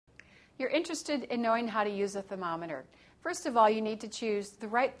you're interested in knowing how to use a thermometer. First of all, you need to choose the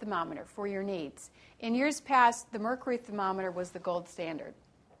right thermometer for your needs. In years past, the mercury thermometer was the gold standard.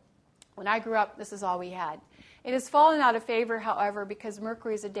 When I grew up, this is all we had. It has fallen out of favor, however, because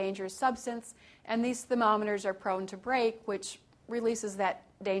mercury is a dangerous substance, and these thermometers are prone to break, which releases that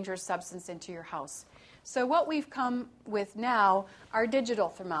dangerous substance into your house. So what we've come with now are digital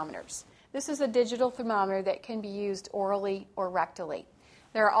thermometers. This is a digital thermometer that can be used orally or rectally.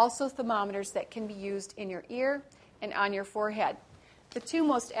 There are also thermometers that can be used in your ear and on your forehead. The two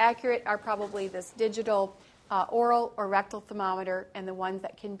most accurate are probably this digital oral or rectal thermometer and the ones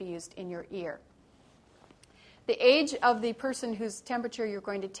that can be used in your ear. The age of the person whose temperature you're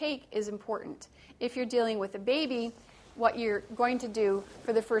going to take is important. If you're dealing with a baby, what you're going to do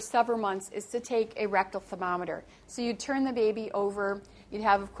for the first several months is to take a rectal thermometer. So you'd turn the baby over, you'd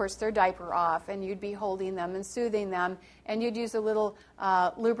have, of course, their diaper off, and you'd be holding them and soothing them, and you'd use a little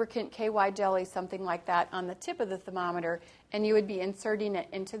lubricant, KY jelly, something like that, on the tip of the thermometer, and you would be inserting it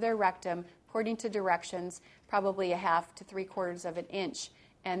into their rectum, according to directions, probably 1/2 to 3/4 of an inch,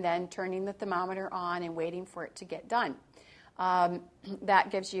 and then turning the thermometer on and waiting for it to get done. That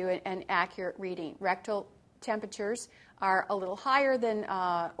gives you an accurate reading. Rectal temperatures are a little higher than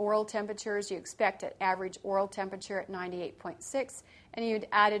oral temperatures. You expect an average oral temperature at 98.6, and you'd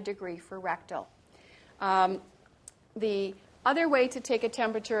add a degree for rectal. The other way to take a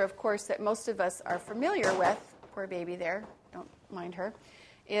temperature, of course, that most of us are familiar with, poor baby there, don't mind her,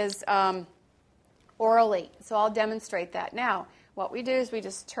 is orally. So I'll demonstrate that now. What we do is we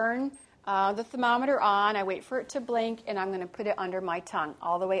just turn the thermometer on, I wait for it to blink, and I'm going to put it under my tongue,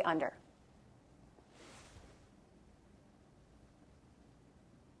 all the way under.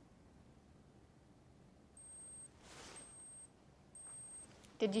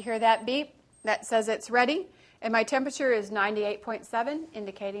 Did you hear that beep? That says it's ready. And my temperature is 98.7,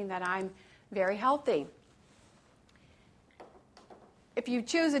 indicating that I'm very healthy. If you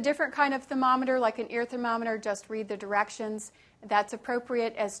choose a different kind of thermometer, like an ear thermometer, just read the directions. That's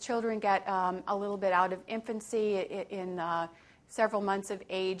appropriate as children get a little bit out of infancy. In several months of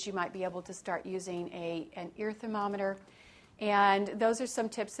age, you might be able to start using an ear thermometer. And those are some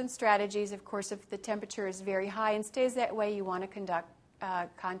tips and strategies. Of course, if the temperature is very high and stays that way, you want to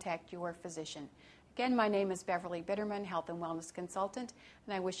contact your physician. Again, my name is Beverly Bitterman, Health and Wellness Consultant,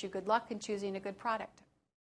 and I wish you good luck in choosing a good product.